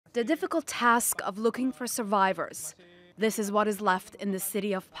The difficult task of looking for survivors. This is what is left in the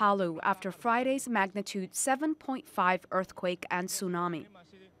city of Palu after Friday's magnitude 7.5 earthquake and tsunami.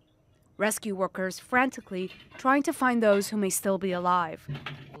 Rescue workers frantically trying to find those who may still be alive.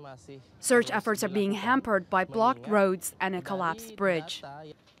 Search efforts are being hampered by blocked roads and a collapsed bridge.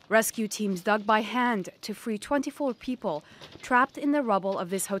 Rescue teams dug by hand to free 24 people trapped in the rubble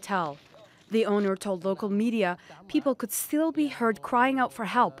of this hotel. The owner told local media people could still be heard crying out for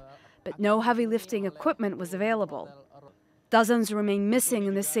help, but no heavy lifting equipment was available. Dozens remain missing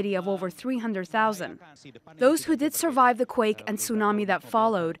in the city of over 300,000. Those who did survive the quake and tsunami that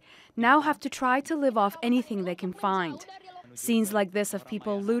followed now have to try to live off anything they can find. Scenes like this of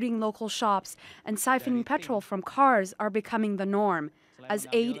people looting local shops and siphoning petrol from cars are becoming the norm, as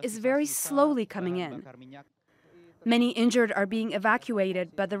aid is very slowly coming in. Many injured are being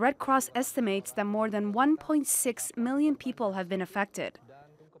evacuated, but the Red Cross estimates that more than 1.6 million people have been affected.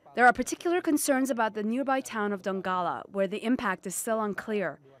 There are particular concerns about the nearby town of Dongala, where the impact is still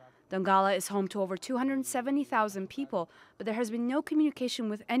unclear. Dongala is home to over 270,000 people, but there has been no communication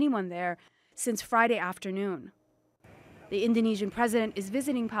with anyone there since Friday afternoon. The Indonesian president is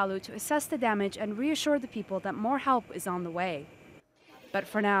visiting Palu to assess the damage and reassure the people that more help is on the way. But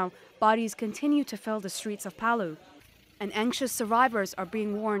for now, bodies continue to fill the streets of Palu, and anxious survivors are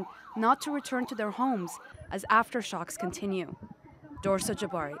being warned not to return to their homes as aftershocks continue. Dorsa,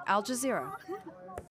 Jabbari, Al Jazeera.